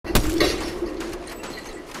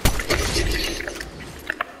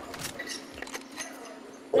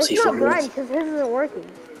It's not Brian because his isn't working.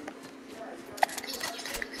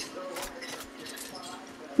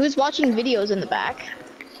 Who's watching videos in the back?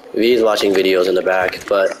 V's watching videos in the back,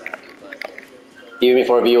 but even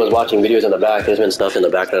before V was watching videos in the back, there's been stuff in the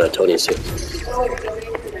background of Tony's too.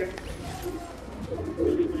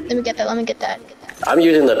 Let me get that. Let me get that. I'm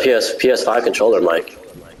using the PS5 controller mic.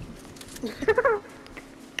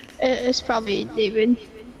 It's probably David.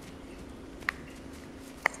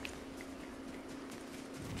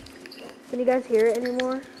 Can you guys hear it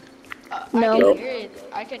anymore? No. I can hear it.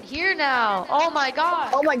 I can hear now. Oh my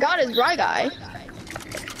god. Oh my god, it's Dry Guy.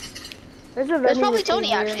 There's a That's vending probably machine Tony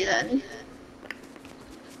here. actually then.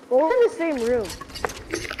 Well, we're in the same room.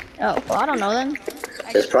 Oh, well I don't know then.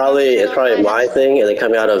 It's probably my thing, and then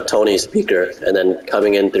coming out of Tony's speaker, and then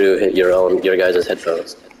coming in through your guys'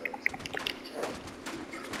 headphones.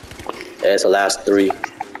 And it's the last 3.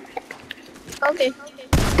 Okay.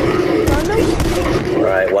 All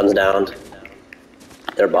right, one's down.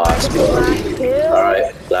 They're bots. All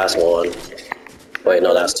right, last one. Wait,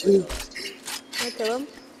 no, that's 2. Can I kill him?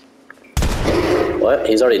 What?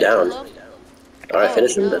 He's already down. All right,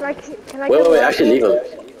 finish him. Then. Can I Wait, kill the last actually leave one? him.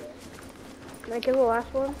 Can I kill the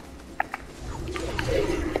last one?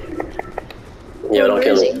 Yeah, don't Where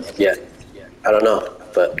kill is him. Yeah. I don't know,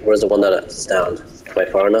 but where's the one that's down? Quite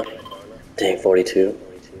far enough? Dang, 42.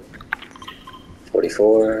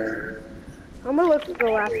 44. I'm gonna look for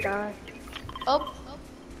the last guy. Oh.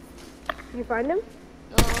 Did you find him?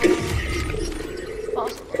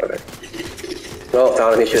 Alright. Oh,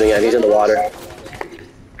 found him. He's shooting at. He's in the water.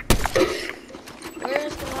 Where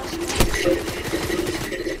is the last one?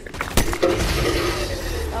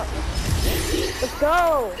 Let's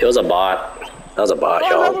go! It was a bot. That was a bot, Oh,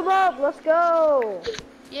 y'all. leveled up! Let's go!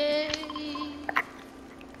 Yay.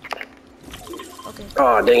 Okay.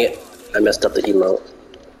 Oh, dang it. I messed up the emote.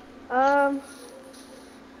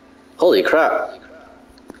 Holy crap.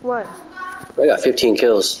 What? I got 15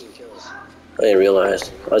 kills. I didn't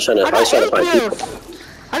realize. I was trying to find people.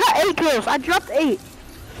 I got 8 kills! I dropped 8!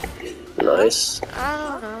 Nice. I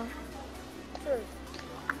don't know.